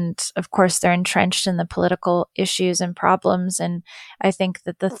it. And of course, they're entrenched in the political issues and problems. And I think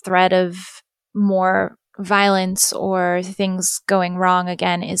that the threat of more violence or things going wrong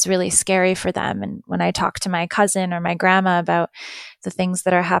again is really scary for them. And when I talk to my cousin or my grandma about the things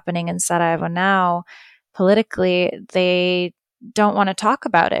that are happening in Sarajevo now, politically, they don't want to talk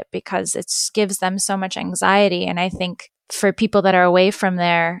about it because it gives them so much anxiety. And I think for people that are away from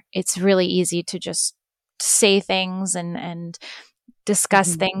there, it's really easy to just say things and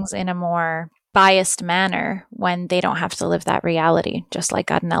discuss things in a more biased manner when they don't have to live that reality, just like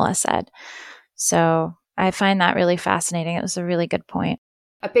Adnella said. So I find that really fascinating. It was a really good point.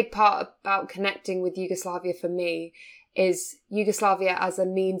 A big part about connecting with Yugoslavia for me is Yugoslavia as a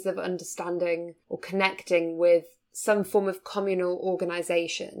means of understanding or connecting with some form of communal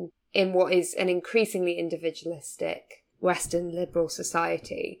organisation in what is an increasingly individualistic Western liberal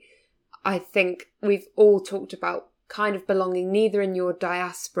society. I think we've all talked about kind of belonging neither in your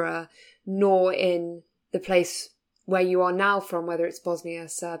diaspora nor in the place where you are now from, whether it's Bosnia,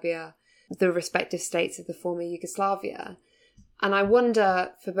 Serbia, the respective states of the former Yugoslavia. And I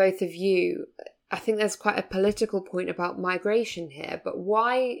wonder for both of you, I think there's quite a political point about migration here, but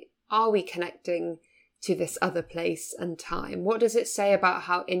why are we connecting to this other place and time? What does it say about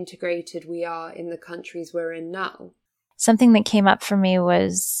how integrated we are in the countries we're in now? Something that came up for me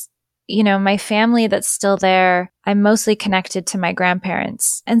was, my family that's still there, I'm mostly connected to my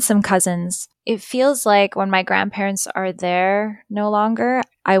grandparents and some cousins. It feels like when my grandparents are there no longer,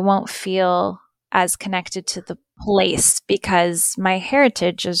 I won't feel as connected to the place because my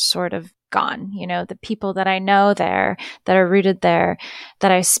heritage is sort of gone. The people that I know there, that are rooted there,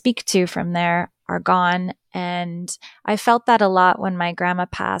 that I speak to from there are gone. And I felt that a lot when my grandma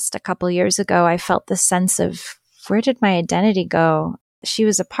passed a couple years ago. I felt the sense of, where did my identity go? She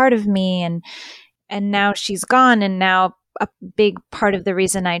was a part of me and now she's gone. And now a big part of the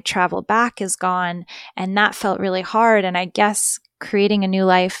reason I travel back is gone. And that felt really hard. And I guess creating a new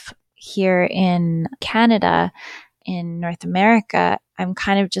life here in Canada, in North America, I'm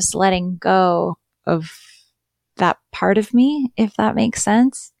kind of just letting go of that part of me, if that makes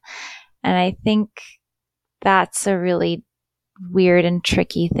sense. And I think that's a really weird and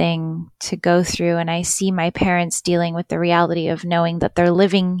tricky thing to go through. And I see my parents dealing with the reality of knowing that they're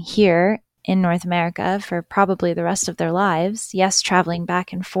living here in North America for probably the rest of their lives. Yes, traveling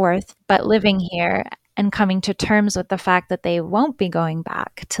back and forth, but living here and coming to terms with the fact that they won't be going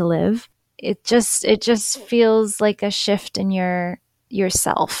back to live. It just feels like a shift in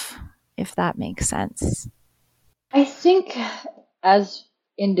yourself, if that makes sense. I think as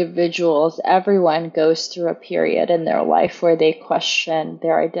individuals, everyone goes through a period in their life where they question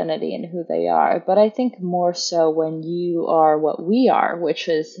their identity and who they are. But I think more so when you are what we are, which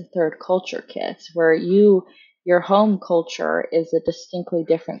is third culture kids, where your home culture is a distinctly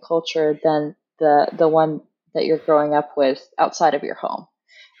different culture than the one that you're growing up with outside of your home.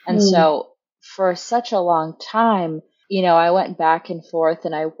 And so for such a long time, I went back and forth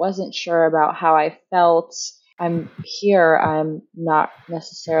and I wasn't sure about how I felt. I'm here, I'm not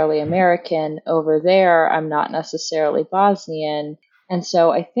necessarily American. Over there, I'm not necessarily Bosnian. And so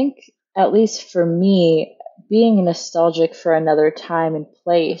I think, at least for me, being nostalgic for another time and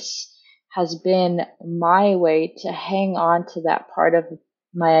place has been my way to hang on to that part of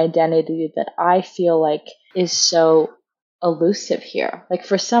my identity that I feel like is so elusive here. Like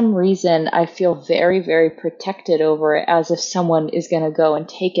for some reason, I feel very, very protected over it, as if someone is going to go and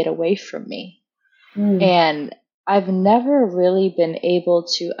take it away from me. And I've never really been able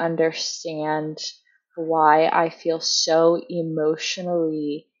to understand why I feel so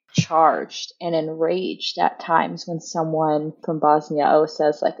emotionally charged and enraged at times when someone from Bosnia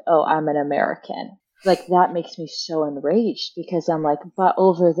says like, oh, I'm an American. Like that makes me so enraged because I'm like, but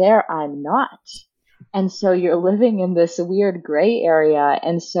over there, I'm not. And so you're living in this weird gray area.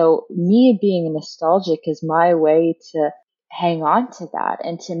 And so me being nostalgic is my way to hang on to that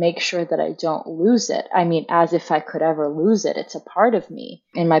and to make sure that I don't lose it. I mean, as if I could ever lose it. It's a part of me.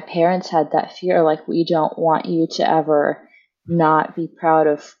 And my parents had that fear, like, we don't want you to ever not be proud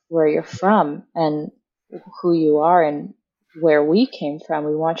of where you're from and who you are and where we came from.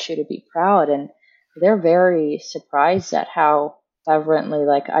 We want you to be proud. And they're very surprised at how fervently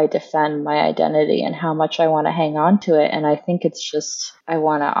like I defend my identity and how much I want to hang on to it. And I think it's just, I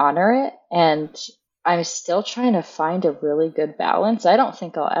want to honor it. And I'm still trying to find a really good balance. I don't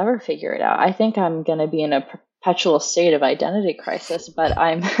think I'll ever figure it out. I think I'm going to be in a perpetual state of identity crisis, but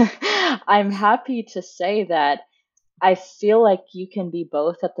I'm I'm happy to say that I feel like you can be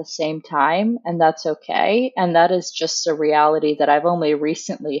both at the same time, and that's okay. And that is just a reality that I've only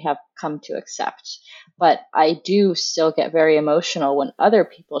recently have come to accept. But I do still get very emotional when other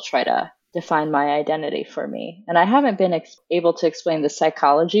people try to define my identity for me. And I haven't been able to explain the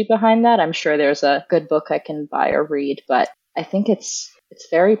psychology behind that. I'm sure there's a good book I can buy or read, but I think it's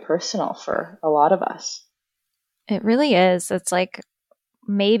very personal for a lot of us. It really is. It's like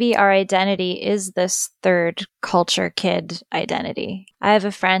maybe our identity is this third culture kid identity. I have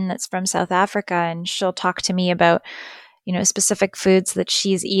a friend that's from South Africa, and she'll talk to me about, you know, specific foods that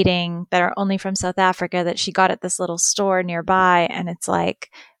she's eating that are only from South Africa that she got at this little store nearby. And it's like,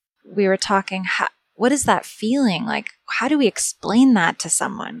 we were talking, what is that feeling? Like, how do we explain that to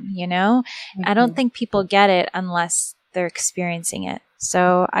someone? You know, I don't think people get it unless they're experiencing it.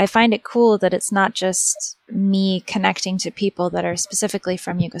 So I find it cool that it's not just me connecting to people that are specifically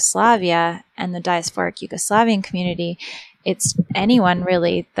from Yugoslavia and the diasporic Yugoslavian community. It's anyone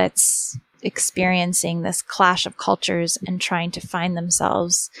really that's experiencing this clash of cultures and trying to find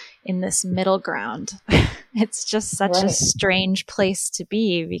themselves in this middle ground. It's just such a strange place to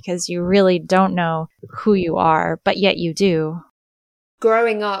be because you really don't know who you are, but yet you do.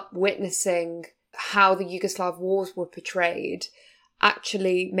 Growing up witnessing how the Yugoslav wars were portrayed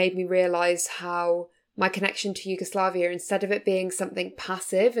actually made me realise how my connection to Yugoslavia, instead of it being something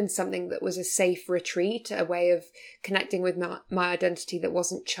passive and something that was a safe retreat, a way of connecting with my identity that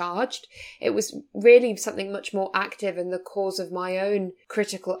wasn't charged, it was really something much more active in the cause of my own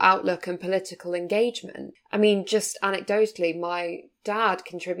critical outlook and political engagement. I mean, just anecdotally, my dad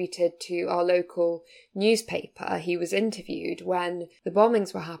contributed to our local newspaper. He was interviewed when the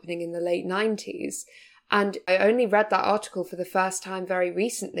bombings were happening in the late 90s. And I only read that article for the first time very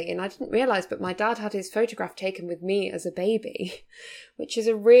recently, and I didn't realise, but my dad had his photograph taken with me as a baby, which is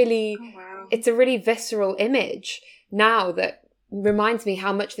it's a really visceral image now that reminds me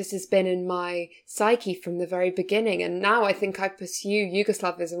how much this has been in my psyche from the very beginning. And now I think I pursue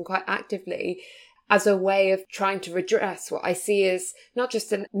Yugoslavism quite actively as a way of trying to redress what I see as not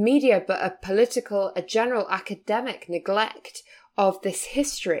just a media, but a general academic neglect of this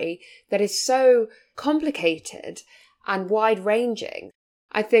history that is so complicated and wide-ranging.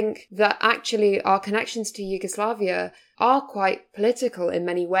 I think that actually our connections to Yugoslavia are quite political in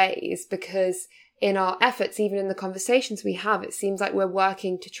many ways, because in our efforts, even in the conversations we have, it seems like we're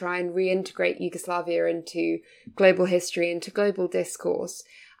working to try and reintegrate Yugoslavia into global history, into global discourse.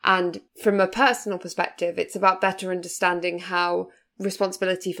 And from a personal perspective, it's about better understanding how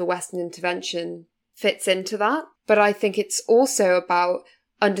responsibility for Western intervention fits into that. But I think it's also about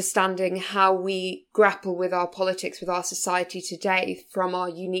understanding how we grapple with our politics, with our society today from our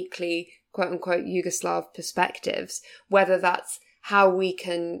uniquely, quote unquote, Yugoslav perspectives, whether that's how we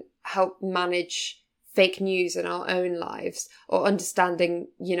can help manage fake news in our own lives, or understanding,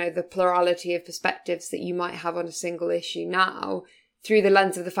 you know, the plurality of perspectives that you might have on a single issue now through the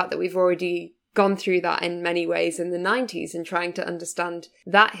lens of the fact that we've already gone through that in many ways in the 90s and trying to understand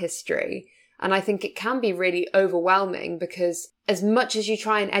that history. And I think it can be really overwhelming because as much as you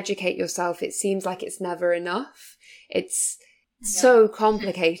try and educate yourself, it seems like it's never enough. It's so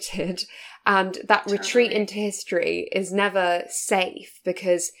complicated. And that retreat into history is never safe,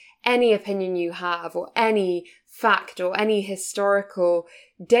 because any opinion you have, or any fact, or any historical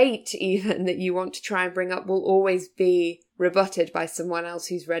date even that you want to try and bring up, will always be rebutted by someone else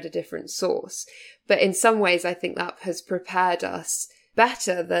who's read a different source. But in some ways, I think that has prepared us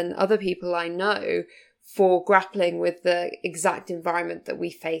better than other people I know for grappling with the exact environment that we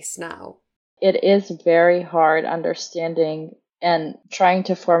face now. It is very hard understanding and trying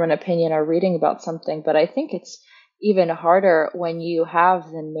to form an opinion or reading about something, but I think it's even harder when you have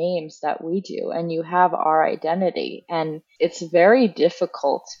the names that we do and you have our identity. And it's very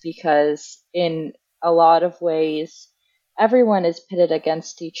difficult because in a lot of ways, everyone is pitted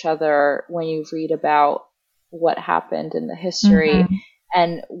against each other when you read about what happened in the history. Mm-hmm.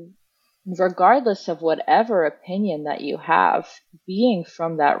 And regardless of whatever opinion that you have, being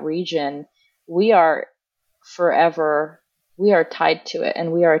from that region, we are tied to it,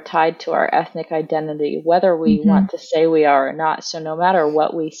 and we are tied to our ethnic identity, whether we mm-hmm. want to say we are or not. So no matter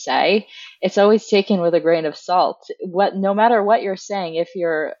what we say, it's always taken with a grain of salt. No matter what you're saying, if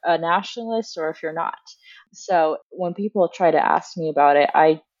you're a nationalist or if you're not. So when people try to ask me about it,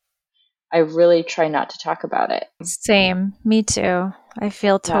 I really try not to talk about it. Same. Me too. I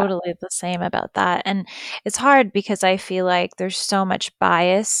feel totally the same about that. And it's hard because I feel like there's so much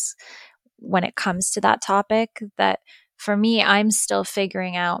bias when it comes to that topic that for me, I'm still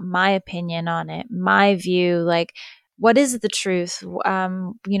figuring out my opinion on it, my view, like what is the truth? What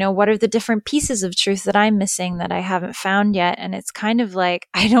are the different pieces of truth that I'm missing that I haven't found yet? And it's kind of like,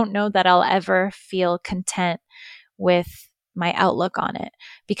 I don't know that I'll ever feel content with my outlook on it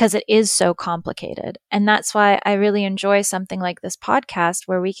because it is so complicated. And that's why I really enjoy something like this podcast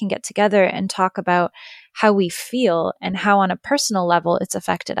where we can get together and talk about how we feel and how on a personal level it's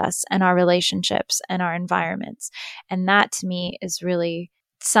affected us and our relationships and our environments. And that to me is really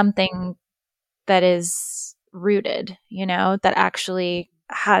something that is rooted, that actually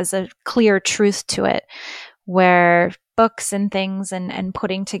has a clear truth to it, where books and things and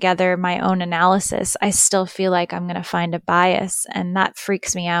putting together my own analysis, I still feel like I'm going to find a bias. And that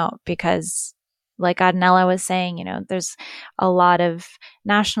freaks me out because, like Adanella was saying, there's a lot of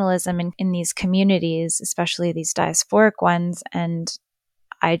nationalism in these communities, especially these diasporic ones. And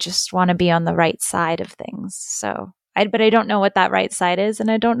I just want to be on the right side of things. But I don't know what that right side is, and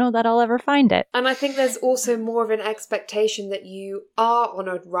I don't know that I'll ever find it. And I think there's also more of an expectation that you are on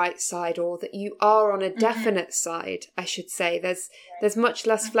a right side, or that you are on a definite side, I should say. There's much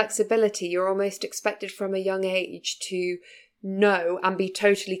less flexibility. You're almost expected from a young age to know and be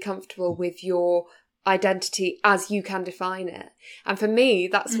totally comfortable with your identity as you can define it. And for me,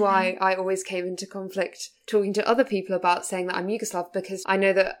 that's why I always came into conflict talking to other people about saying that I'm Yugoslav, because I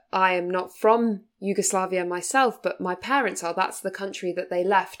know that I am not from Yugoslavia myself, but my parents are. That's the country that they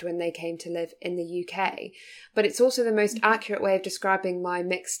left when they came to live in the UK. But it's also the most accurate way of describing my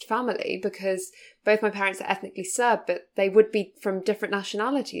mixed family, because both my parents are ethnically Serb, but they would be from different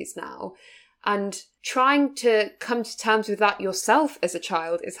nationalities now. And trying to come to terms with that yourself as a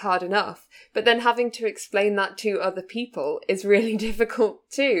child is hard enough, but then having to explain that to other people is really difficult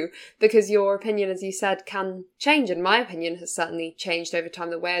too, because your opinion, as you said, can change, and my opinion has certainly changed over time.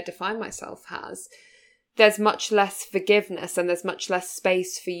 The way I define myself has. There's much less forgiveness and there's much less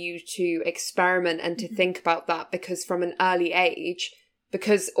space for you to experiment and to think about that, because from an early age,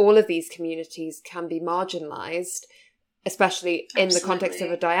 because all of these communities can be marginalised, especially in the context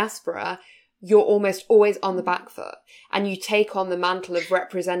of a diaspora, you're almost always on the back foot and you take on the mantle of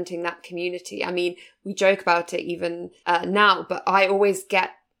representing that community. I mean, we joke about it even now, but I always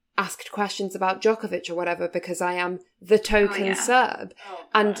get asked questions about Djokovic or whatever because I am the token Serb.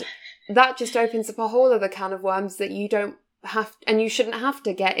 And that just opens up a whole other can of worms that you don't have, and you shouldn't have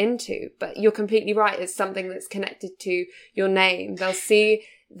to get into. But you're completely right. It's something that's connected to your name. They'll see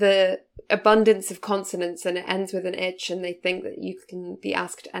the abundance of consonants and it ends with an itch, and they think that you can be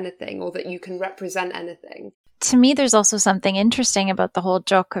asked anything or that you can represent anything. To me, there's also something interesting about the whole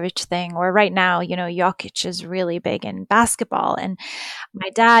Djokovic thing, where right now, Jokic is really big in basketball, and my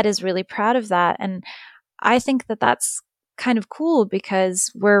dad is really proud of that. And I think that that's kind of cool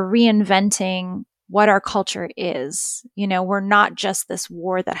because we're reinventing what our culture is. We're not just this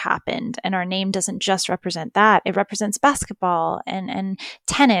war that happened, and our name doesn't just represent that. It represents basketball and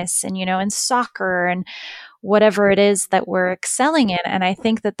tennis and, and soccer and whatever it is that we're excelling in. And I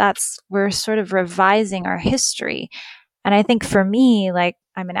think that we're sort of revising our history. And I think for me, like,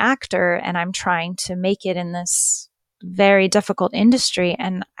 I'm an actor and I'm trying to make it in this very difficult industry.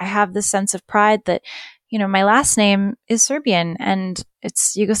 And I have this sense of pride that, my last name is Serbian and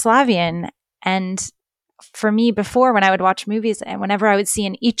it's Yugoslavian. And for me, before, when I would watch movies and whenever I would see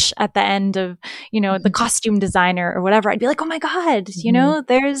an ich at the end of, the costume designer or whatever, I'd be like, oh my God,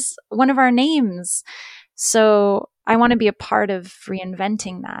 there's one of our names. So I want to be a part of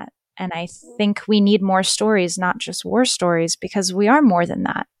reinventing that. And I think we need more stories, not just war stories, because we are more than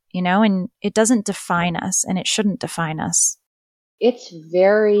that, and it doesn't define us and it shouldn't define us. it's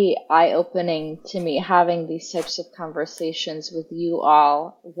very eye-opening to me having these types of conversations with you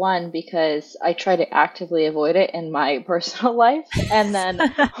all. One, because I try to actively avoid it in my personal life. And then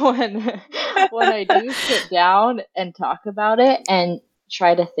when I do sit down and talk about it and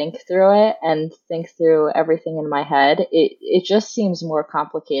try to think through it and think through everything in my head, it just seems more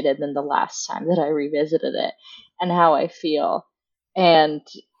complicated than the last time that I revisited it and how I feel. And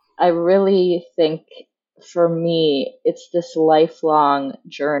I really think for me, it's this lifelong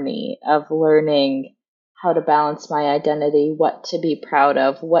journey of learning how to balance my identity, what to be proud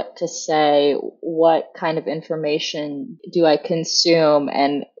of, what to say, what kind of information do I consume,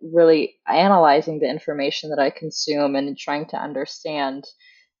 and really analyzing the information that I consume and trying to understand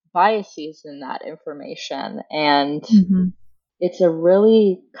biases in that information. And it's a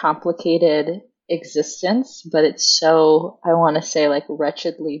really complicated existence, but it's so, I want to say, like,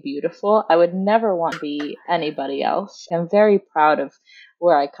 wretchedly beautiful. I would never want to be anybody else. I'm very proud of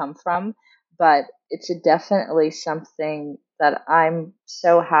where I come from, but it's definitely something that I'm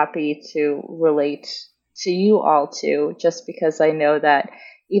so happy to relate to you all to, just because I know that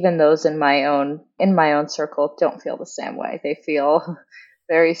even those in my own circle don't feel the same way. They feel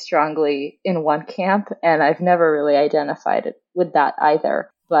very strongly in one camp, and I've never really identified with that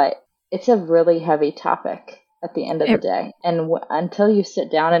either. But it's a really heavy topic at the end of the day. And until you sit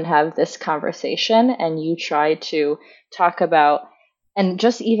down and have this conversation and you try to talk about, and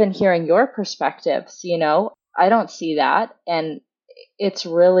just even hearing your perspectives, I don't see that. And it's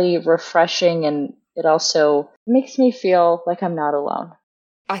really refreshing, and it also makes me feel like I'm not alone.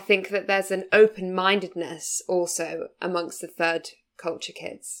 I think that there's an open-mindedness also amongst the third culture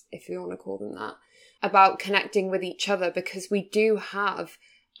kids, if you want to call them that, about connecting with each other, because we do have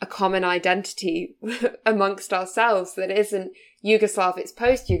a common identity amongst ourselves that isn't Yugoslav, it's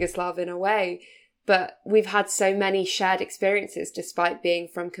post-Yugoslav in a way, but we've had so many shared experiences despite being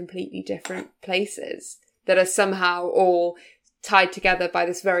from completely different places that are somehow all tied together by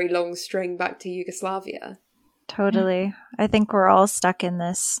this very long string back to Yugoslavia. Totally. I think we're all stuck in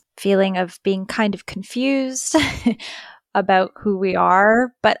this feeling of being kind of confused about who we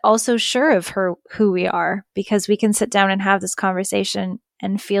are, but also sure of who we are, because we can sit down and have this conversation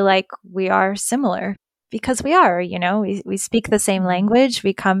and feel like we are similar, because we are, we speak the same language,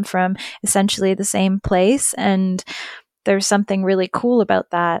 we come from essentially the same place, and there's something really cool about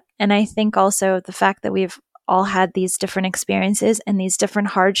that. And I think also the fact that we've all had these different experiences and these different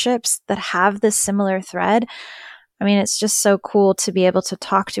hardships that have this similar thread. I mean, it's just so cool to be able to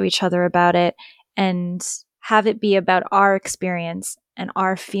talk to each other about it and have it be about our experience and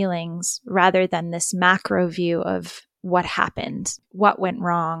our feelings rather than this macro view of what happened, what went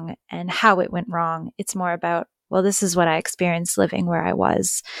wrong, and how it went wrong. It's more about, well, this is what I experienced living where I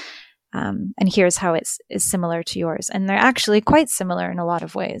was. And here's how it is similar to yours. And they're actually quite similar in a lot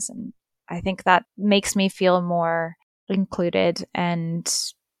of ways. And I think that makes me feel more included and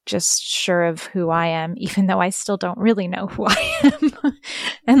just sure of who I am, even though I still don't really know who I am.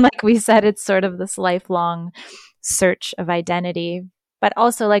 And like we said, it's sort of this lifelong search of identity. But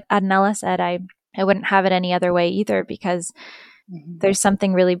also, like Adnella said, I wouldn't have it any other way either, because there's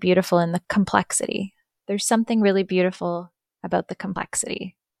something really beautiful in the complexity. There's something really beautiful about the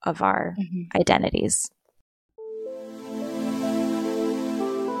complexity of our identities.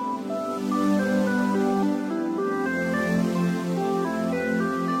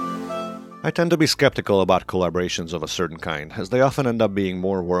 I tend to be skeptical about collaborations of a certain kind, as they often end up being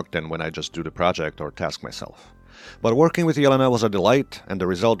more work than when I just do the project or task myself. But working with Jelena was a delight, and the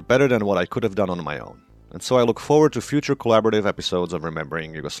result better than what I could have done on my own. And so I look forward to future collaborative episodes of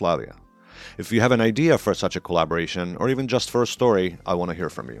Remembering Yugoslavia. If you have an idea for such a collaboration, or even just for a story, I want to hear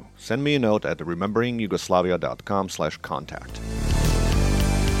from you. Send me a note at rememberingyugoslavia.com/contact.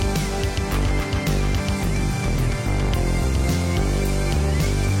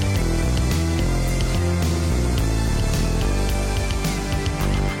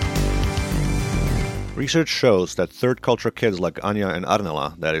 Research shows that third culture kids like Anya and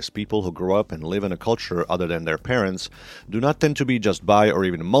Arnella, that is, people who grow up and live in a culture other than their parents, do not tend to be just bi or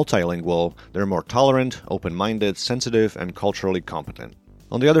even multilingual. They're more tolerant, open-minded, sensitive, and culturally competent.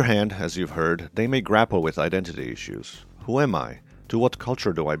 On the other hand, as you've heard, they may grapple with identity issues. Who am I? To what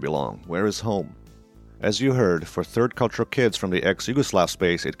culture do I belong? Where is home? As you heard, for third culture kids from the ex-Yugoslav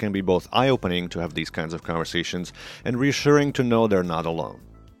space, it can be both eye-opening to have these kinds of conversations and reassuring to know they're not alone.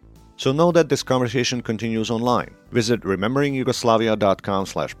 So know that this conversation continues online. Visit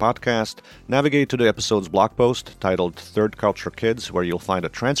rememberingyugoslavia.com/podcast, navigate to the episode's blog post titled Third Culture Kids, where you'll find a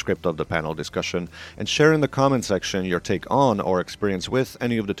transcript of the panel discussion, and share in the comment section your take on or experience with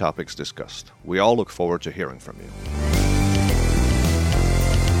any of the topics discussed. We all look forward to hearing from you.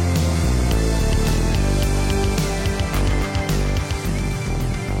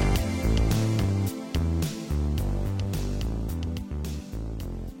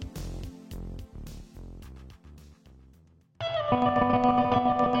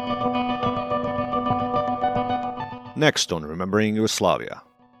 Next on Remembering Yugoslavia.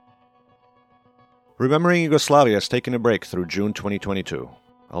 Remembering Yugoslavia is taking a break through June 2022.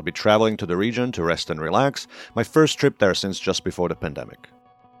 I'll be traveling to the region to rest and relax, my first trip there since just before the pandemic.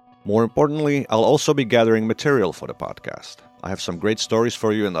 More importantly, I'll also be gathering material for the podcast. I have some great stories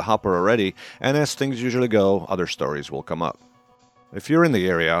for you in the hopper already, and as things usually go, other stories will come up. If you're in the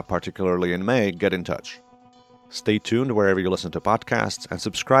area, particularly in May, get in touch. Stay tuned wherever you listen to podcasts and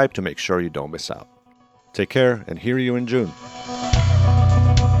subscribe to make sure you don't miss out. Take care and hear you in June.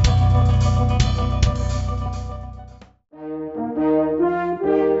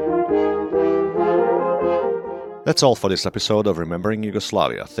 That's all for this episode of Remembering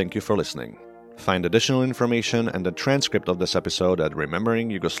Yugoslavia. Thank you for listening. Find additional information and the transcript of this episode at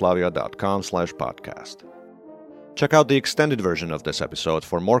rememberingyugoslavia.com/podcast. Check out the extended version of this episode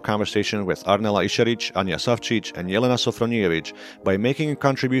for more conversation with Arnela Išarić, Anja Savčić, and Jelena Sofronijević by making a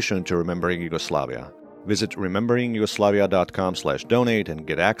contribution to Remembering Yugoslavia. Visit rememberingyugoslavia.com/donate and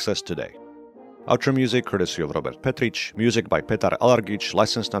get access today. Outro music courtesy of Robert Petric, music by Petar Alargic,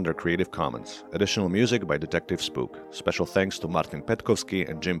 licensed under Creative Commons. Additional music by Detective Spook. Special thanks to Martin Petkovski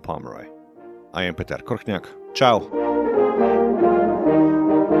and Jim Pomeroy. I am Petar Korkniak. Ciao!